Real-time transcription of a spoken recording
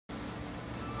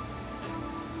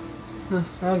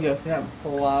I guess I'm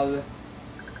full out of it.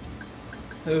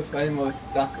 There's way more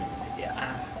stuff in it,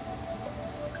 yeah.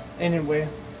 Anyway.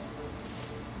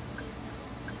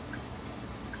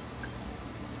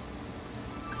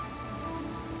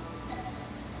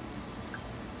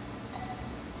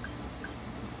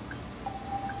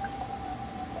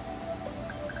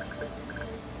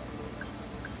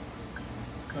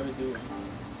 How are we doing?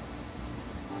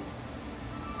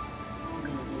 We're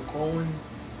gonna do bowling.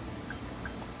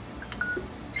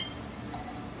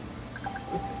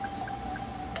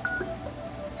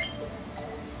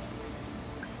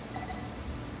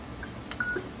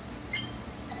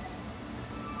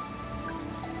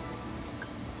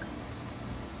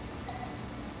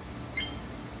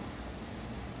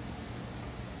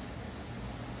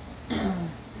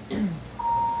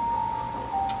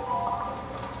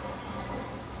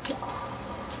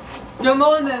 Good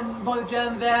morning, Bourget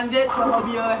and Bandits. I hope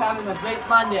you're having a great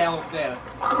Monday out there.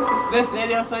 This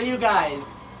video for you guys.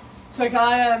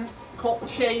 Sakai and Colt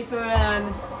Schaefer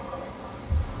and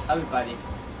everybody.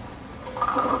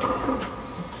 Talk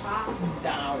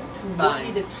down. Fine.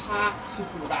 You need to talk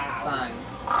super loud. Fine.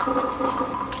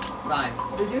 Fine.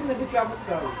 They're doing a good job with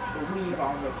the weave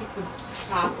on there. Keep the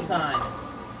talking. Fine.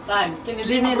 Fine. Can you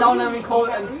leave me alone and record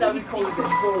and start recording?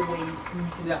 Always.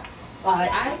 Yeah.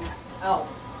 Oh.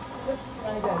 Let's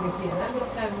try that again. I'm going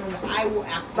to tell them that I will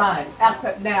accept. Fine.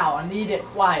 Accept now. I need it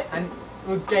quiet.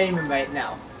 We're gaming right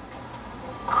now.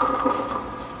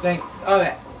 Thanks.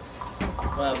 Alright.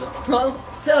 Whatever.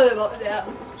 Well, sorry about that.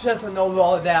 Just an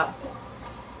overall that.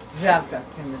 Zach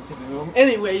just came into the room.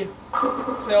 Anyway,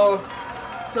 so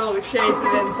Schaefer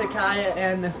and Sakai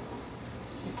and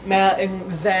Matt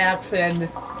and Zach and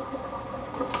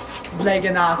Blake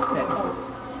and Austin.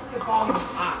 The volume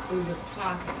up. We were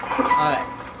talking. Alright.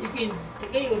 You can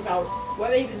forget without what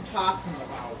are they even talking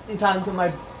about. I'm talking to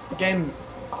my game,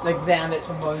 like Xanix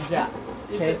and Bourget.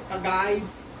 Is it a guy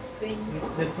thing?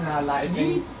 It's not a live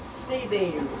thing. You stay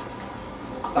there.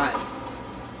 Fine.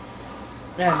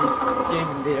 Man, these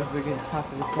gaming videos are gonna have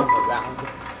to be fun around.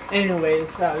 Anyway,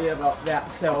 sorry about that,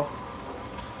 so.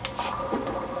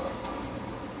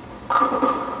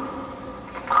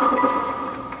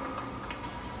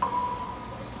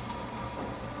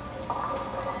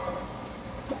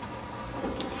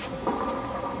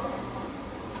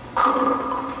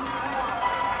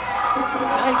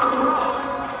 Nice try.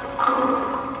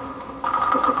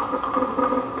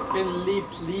 Can you leave,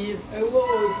 please? It will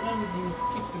as long as you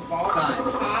keep the volume, Fine.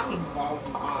 the talking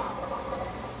volume off.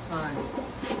 Fine.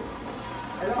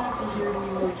 I don't have to hear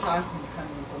any more talking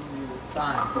coming from you.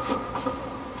 Fine.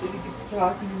 Did you get the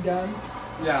talking done?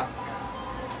 Yeah.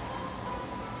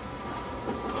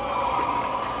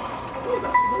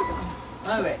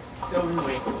 Alright, so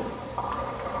anyway.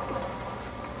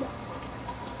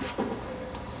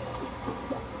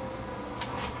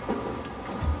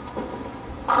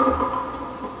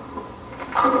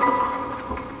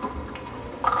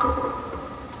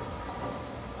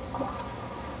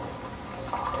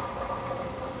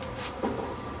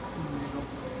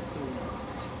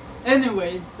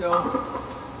 Anyway, so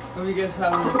hope you guys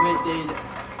having a great day.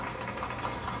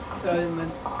 Sorry,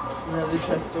 man. Another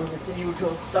just doing the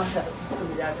usual stuff to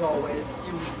me as always.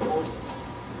 Usual.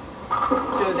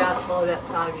 So that's all that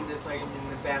talking is like in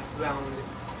the background.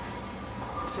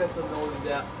 Just to know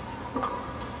that.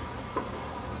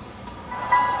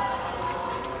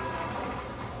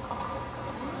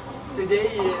 Today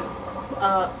is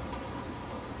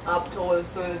October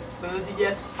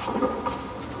 30th.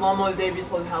 One more day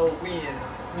before Halloween,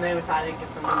 and then we finally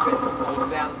get to move it to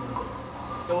November.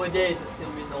 4 days it's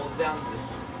gonna be November.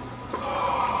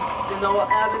 You know what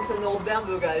happens in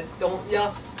November, guys, don't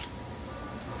ya?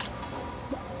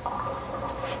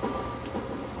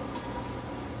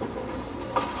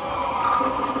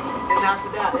 And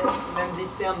after that, then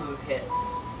December hits.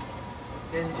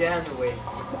 Then January.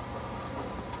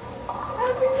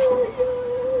 Happy New Year!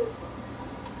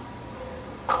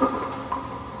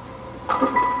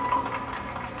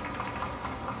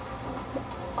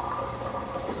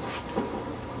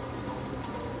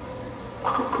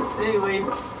 Anyway,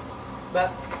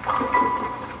 but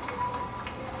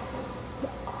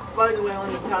by the way, I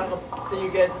want to talk to you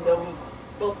guys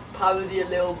about poverty a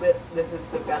little bit. This is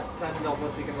the best time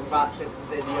normally gonna watch this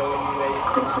video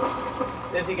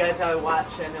anyway. If you guys are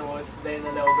watching, I was saying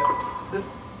a little bit.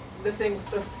 This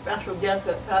thing's a special guest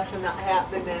that's actually not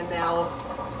happening now.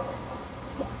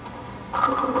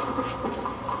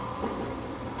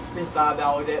 We thought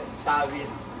about it, sorry.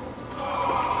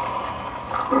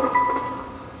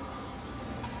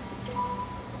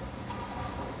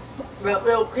 But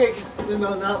real quick, you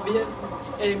know, not being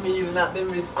Amy has not been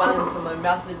responding to my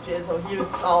messages, so he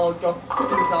was all going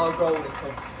to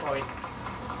point.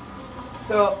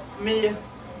 So me,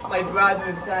 my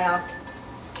brother Zach,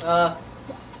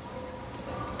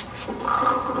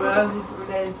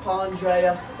 Renee,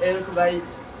 Pandrea, Eric Wright,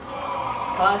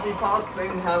 Party Park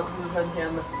Bingham and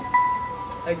him.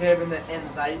 I gave him an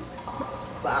invite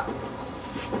back.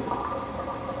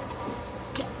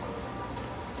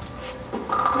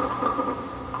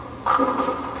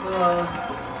 Who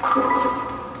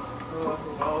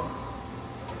else?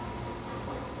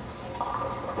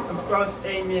 Of course,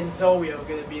 Amy and Zoe are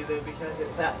gonna be there because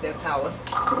it's at their house.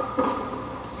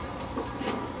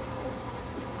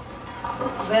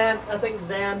 Then I think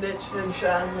Javanovich and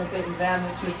Sean. I think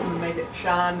Javanovich is gonna make it.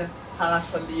 Sean,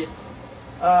 possibly.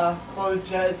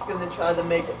 Bourget is gonna try to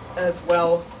make it as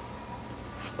well.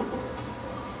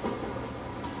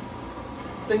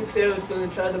 I think Sarah's gonna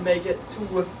try to make it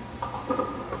too.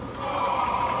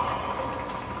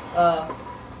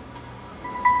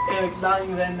 Eric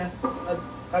Langren,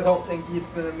 I don't think he's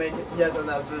gonna make it. He has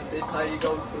another birthday party to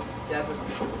go to. Yeah,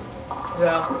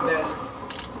 then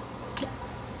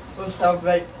we'll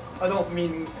celebrate. I don't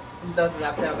mean he doesn't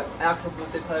have to have an actual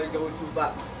birthday party to go to,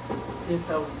 but he's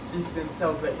gonna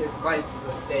celebrate his wife's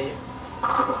birthday.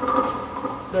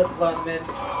 That's what I meant.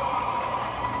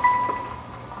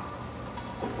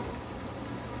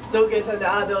 Lucas and the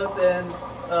others and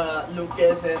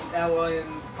Lucas and Ella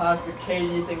and Pastor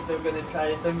Katie think they're gonna try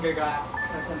it. Then we got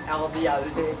from Ella the other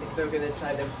day. Think they're gonna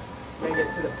try to make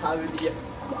it to the party.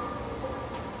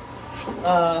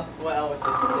 What else is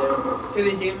there? Can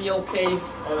you hear me okay?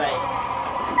 Alright.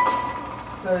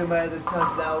 Sorry, my other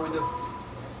touch loud.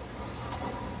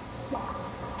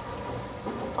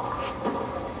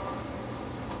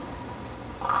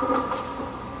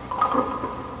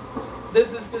 This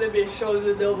is gonna be a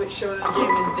little bit shorter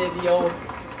gaming video.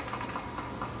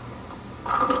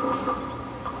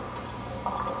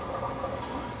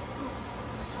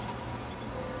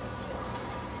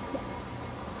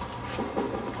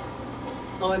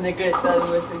 When I get done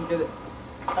with and get it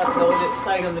uploaded, it's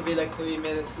probably gonna be like 3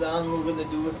 minutes long. We're gonna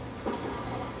do it.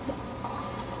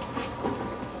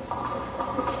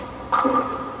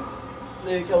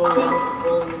 Maybe go around the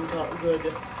phone and talk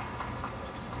good.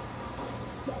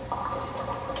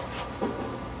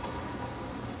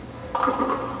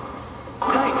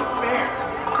 Nice spare.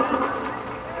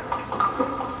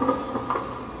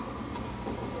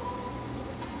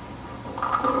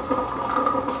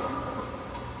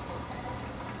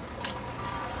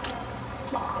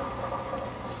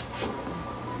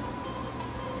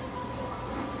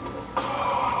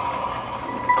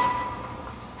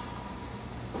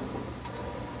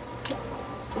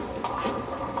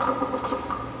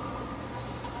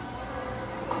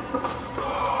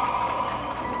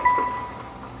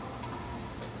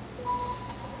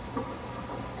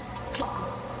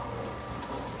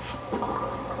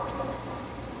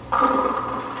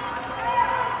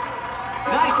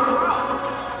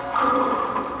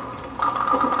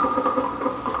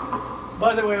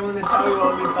 By the way, I want to tell you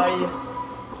what we buy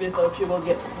before people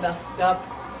get messed up.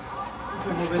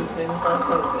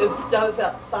 It starts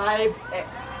at 5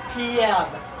 p.m.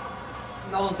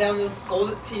 November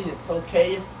 14th,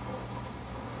 okay?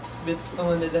 But I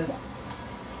wanted to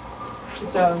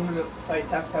I'm gonna probably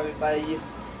text everybody.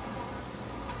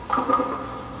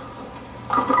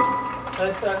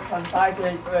 It starts on 5 to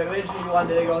 8. Originally you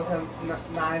wanted to go to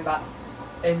 9, but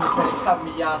and you kind of cut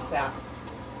me off that.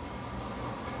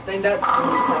 I think that's when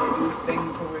we try to do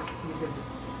things so we can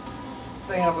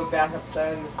bring up a backup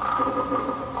plan.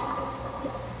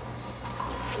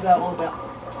 That little bit.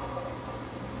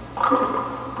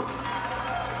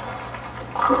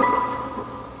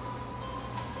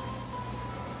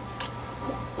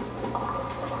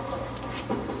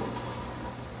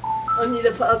 I need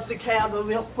to pause the camera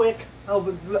real quick. I'll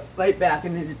be right back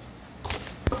in a minute.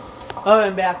 Oh,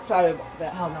 I'm back. Sorry about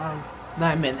that. How long?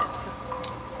 9 minutes.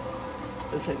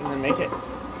 This isn't gonna make it.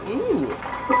 Ooh,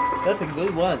 that's a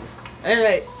good one.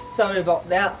 Anyway, sorry about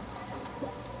that.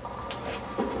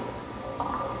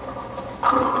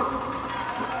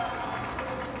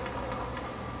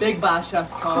 Big Boss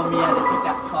just called me. I had to take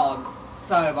that call.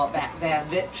 Sorry about that,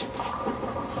 Javanovich.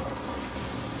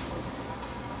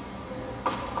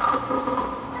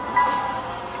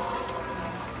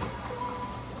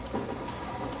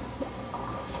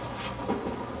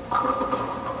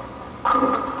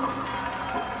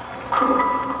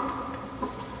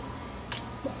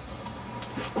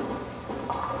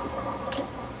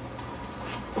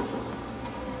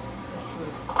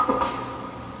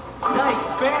 Nice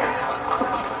spare.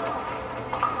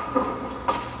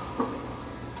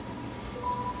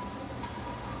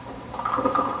 Ooh.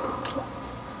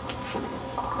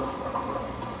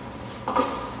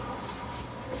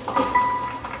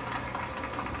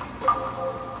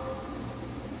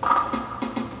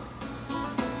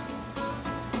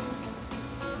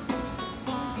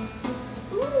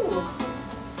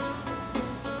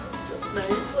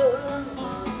 Nice.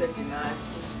 59.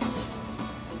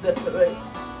 That's right.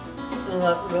 I'm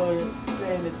not really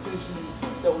paying attention,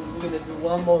 so we're gonna do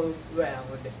one more round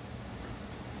with it.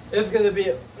 It's gonna be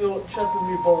a little Trust Me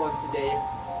Reborn today.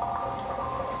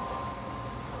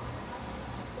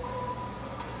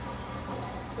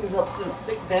 He's up to the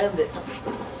Stick Bandits.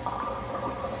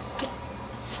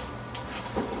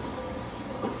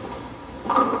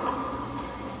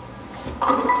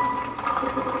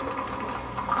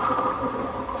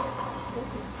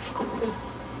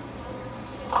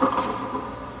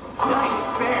 Nice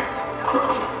spare.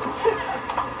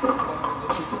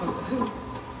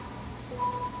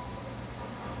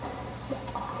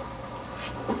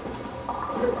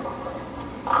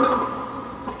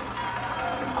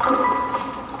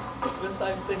 This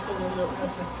time they come in the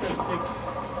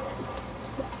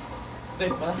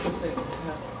big massive thing.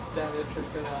 Damage is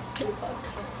gonna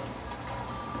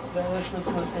Damage was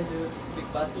gonna send you big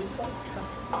massive podcast.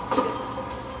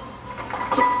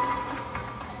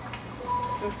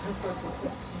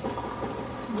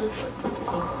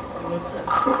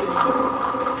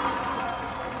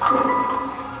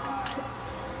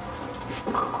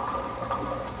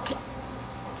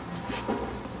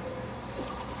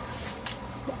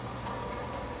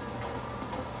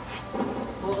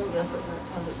 Well, that's not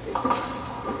kind of big.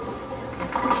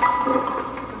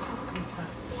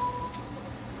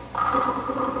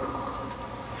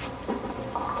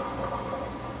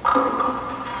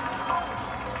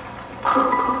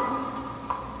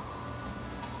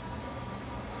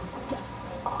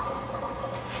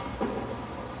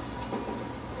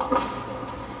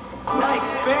 Nice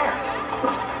spare.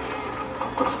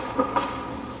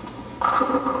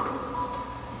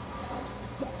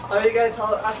 Are you guys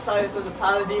all excited for the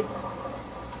parody?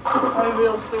 I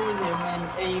will soon, and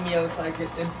Amy, if I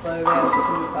get inspired to,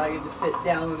 if I get to sit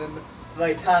down and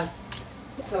like talk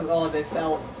some all this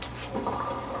out.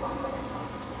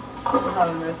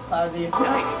 Having this party.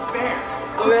 Nice spare.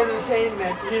 For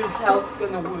entertainment, his help's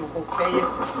gonna work, okay?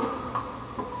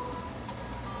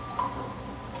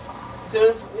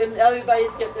 Just when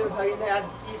everybody's getting ready to have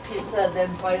eat pizza,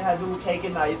 then try to do cake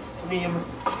and ice cream.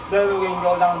 Then we can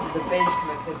go down to the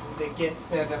basement and do the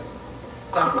gifts and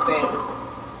stuff there.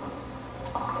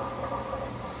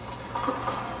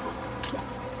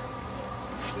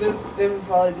 Then we'll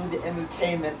probably do the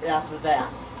entertainment after that.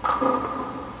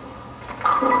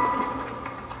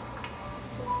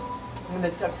 I'm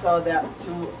gonna text all that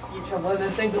to each of them.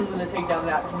 I think I'm gonna take down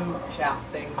that new chat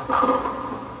thing.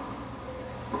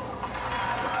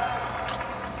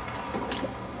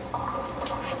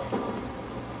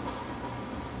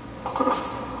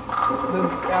 Then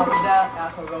after that,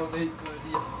 after around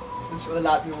 8:30, I'm sure a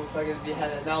lot of people are gonna be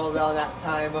heading out around that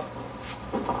time.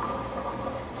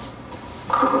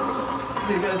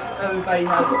 Because everybody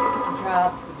has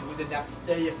jobs to do the next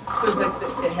day. Just like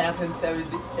it happens every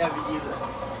year.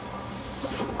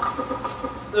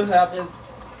 This happens,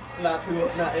 a lot of people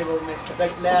are not able to make it.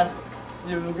 Like last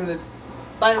year, we're gonna,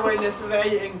 by the way, this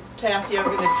Ray and Cassie are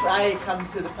gonna try to come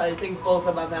to the party. I think both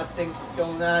of them have things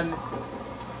going on.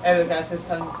 Eric has his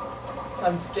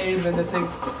son's game and the thing.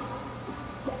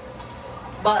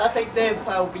 But I think they'll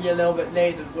probably be a little bit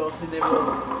late as well, so they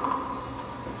will.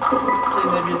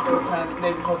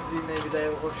 Hopefully they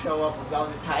will show up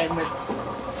around the time when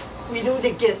we do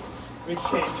the gift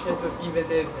exchange, that's what even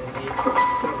is maybe.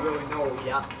 Don't really know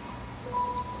yet.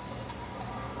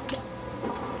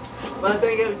 But I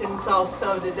think everything's all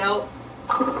sorted out.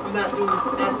 We're not doing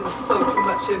so too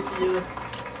much this year.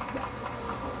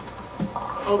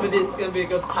 Hopefully it's gonna be a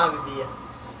good party.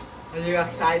 Are you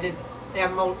excited?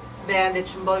 Emerald,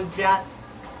 Bandage, and Bourget?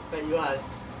 But you are.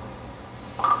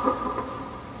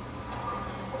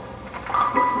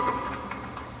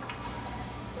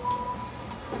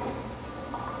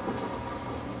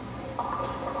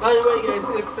 By the way guys,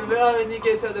 if the rail you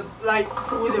get to the right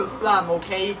food and flam,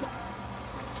 okay?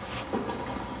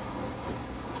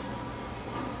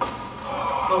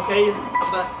 Okay?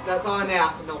 But that's all I'm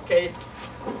asking, okay?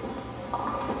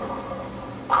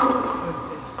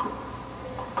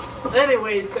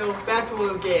 Anyway, so back to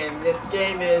the game. This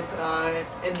game is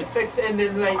in the 6th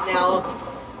inning right now.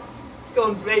 It's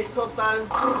going great so far.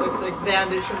 Looks like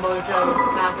Bandage and Mojo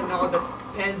knocking all the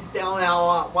pins down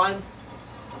all at once.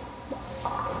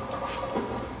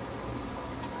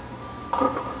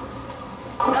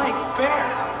 Nice spare.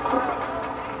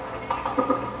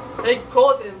 Hey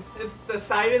Colton, is the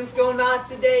sirens going off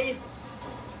today?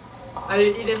 Are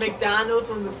you eating McDonald's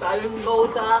when the siren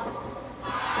goes off?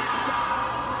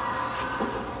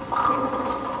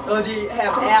 Or do you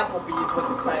have Applebee's when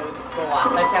the sirens go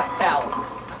off? I can't tell.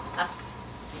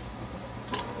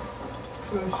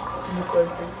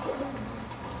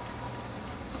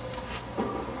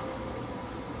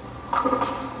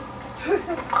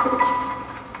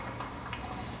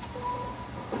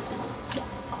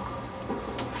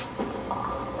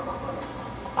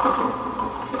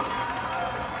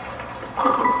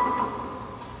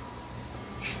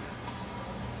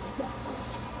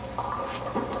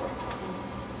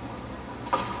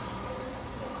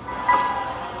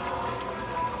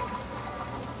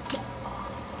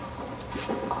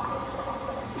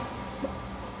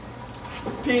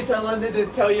 Pete, I wanted to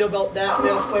tell you about that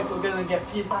real quick. We're gonna get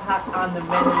Pizza Hut on the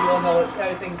menu. You'll know it's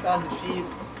everything's on the sheets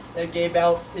they gave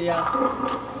out to you.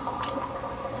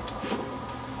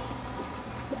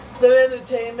 For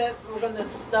entertainment, we're gonna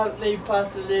start the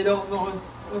process. They don't know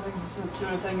if it's a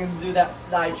sure thing and do that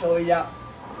slideshow yet.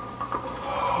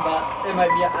 But it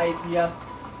might be an idea.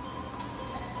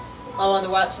 I wanna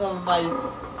watch some of my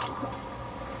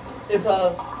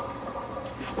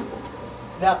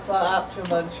that's an option,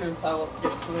 but I'm sure if I won't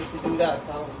get to it to do that, if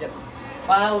I won't get.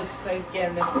 But I was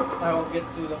thinking if I won't get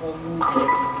through the whole movie, I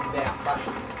can do that.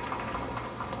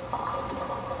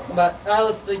 But I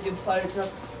was thinking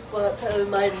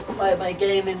my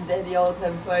gaming videos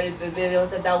and play the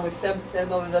videos I've done with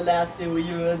Simpson over the last few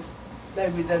years.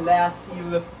 Maybe the last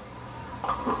year.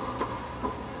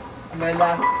 My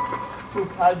last 2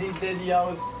 party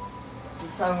videos.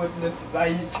 Some with Miss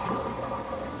Right.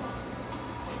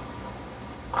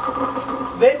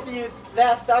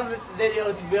 Last summer's video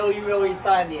is really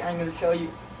funny. I'm gonna show you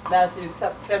last year's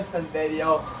Simpson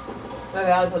video. And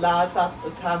there was a lot of stuff at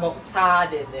the time about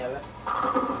Todd in there.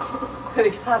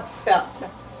 The concept.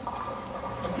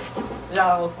 Yeah, I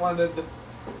almost wanted to.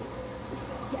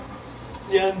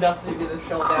 Yeah, I'm definitely gonna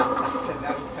show that section.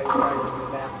 That'd be pretty hard to do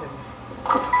that.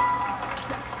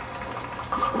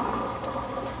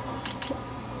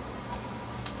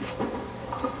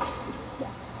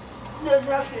 There's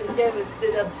actually a game that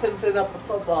did have Simpson up a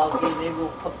football game. They will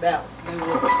put that. They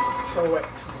will show it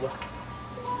to us.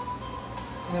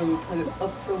 They will put it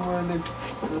up somewhere and then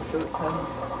they'll show it to them.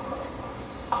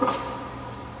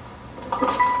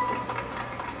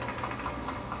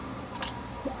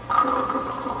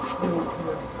 They will put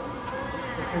it.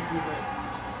 Because we might.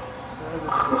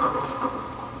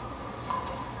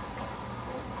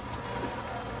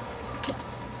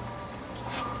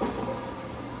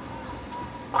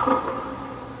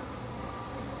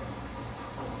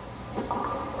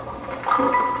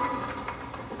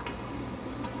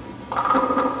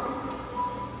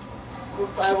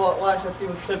 If I won't watch a few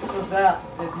clips of that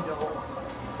video,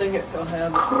 dang it, so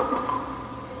have it.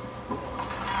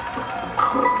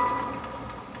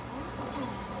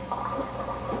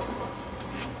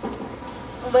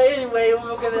 But anyway,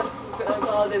 we're gonna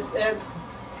call this end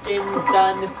game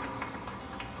done.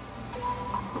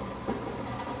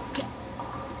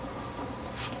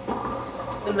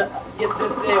 I'm gonna get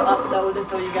this video uploaded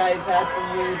so you guys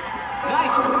afterwards.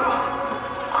 Nice throw.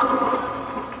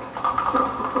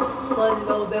 So you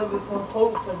know there was some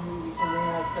hope in me because I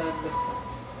had some.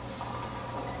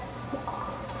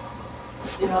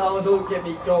 You know, don't get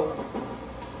me going.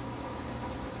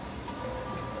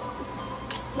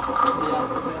 Yeah,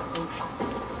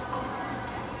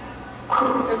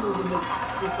 and we're gonna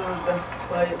get on the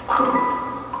quiet.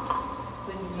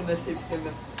 Then we're gonna see if we can.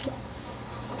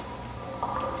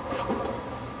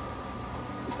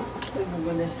 And we're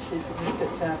gonna see if we can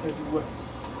get that everywhere.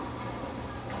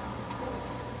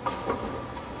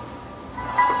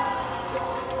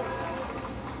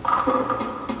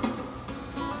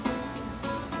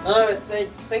 Alright,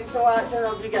 thanks for watching. I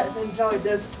hope you guys enjoyed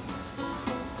this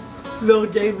little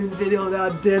gaming video that I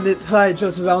did. It's probably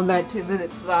just around 19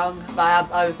 minutes long, but I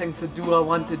have other things to do I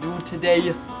want to do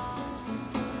today.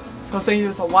 So thank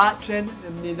you for watching,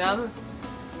 and you know,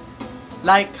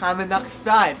 like, comment,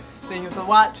 subscribe. Thank you for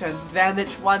watching.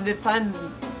 Javanovich won this time,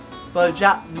 but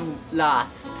Jack knew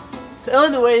last. So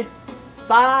anyway,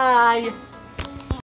 bye!